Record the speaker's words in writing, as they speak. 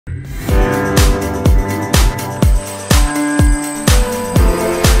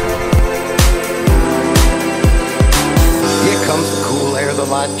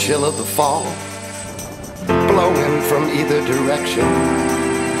twilight chill of the fall, blowing from either direction.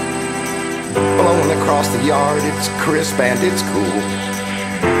 Blowing across the yard, it's crisp and it's cool.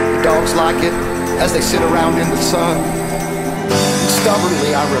 The dogs like it as they sit around in the sun. And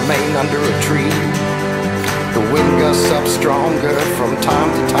stubbornly I remain under a tree. The wind gusts up stronger from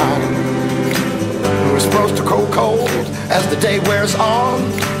time to time. We're supposed to grow cold as the day wears on.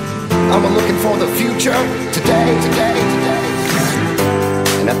 I'm looking for the future today.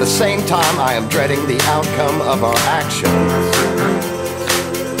 And at the same time I am dreading the outcome of our actions.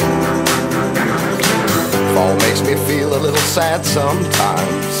 Fall makes me feel a little sad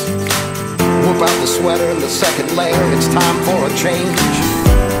sometimes. Whoop out the sweater and the second layer, it's time for a change.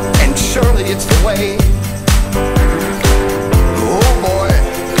 And surely it's the way. Oh boy,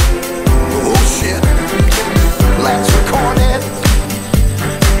 oh shit, let's record it.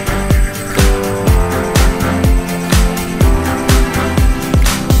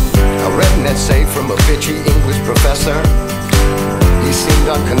 I read an essay from a bitchy English professor. He seemed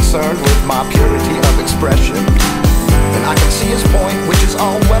unconcerned with my purity of expression, and I can see his point, which is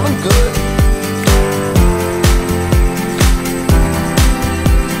all well and good.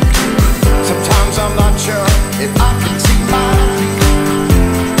 Sometimes I'm not sure if I can see mine.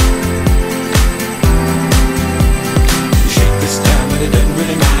 You shake this time and it doesn't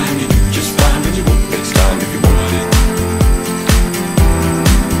really mind. You do just fine when you won't next time if you want it.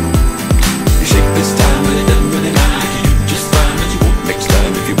 You shake this time and it doesn't really mind. You do just fine when you won't next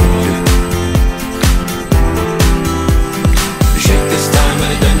time if you want it. You shake this time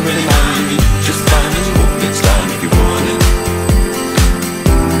and it doesn't really mind. You do just fine when you won't next time if you want it.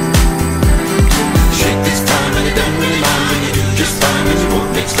 Shake this time and it doesn't really mind. When you do just fine when you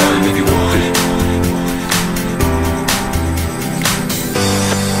won't next time if you want it.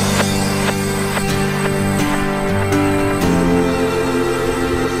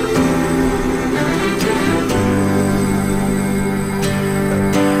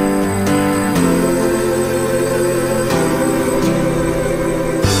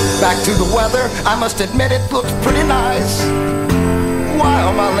 Back to the weather, I must admit it looks pretty nice. Why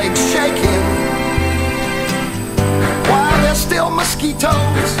are my legs shaking? Why are there still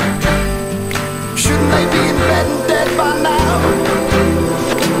mosquitoes? Shouldn't they be in bed and dead by now?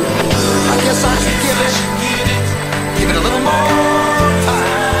 I guess I should give it a little more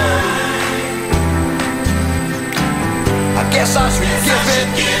time. I guess I should give it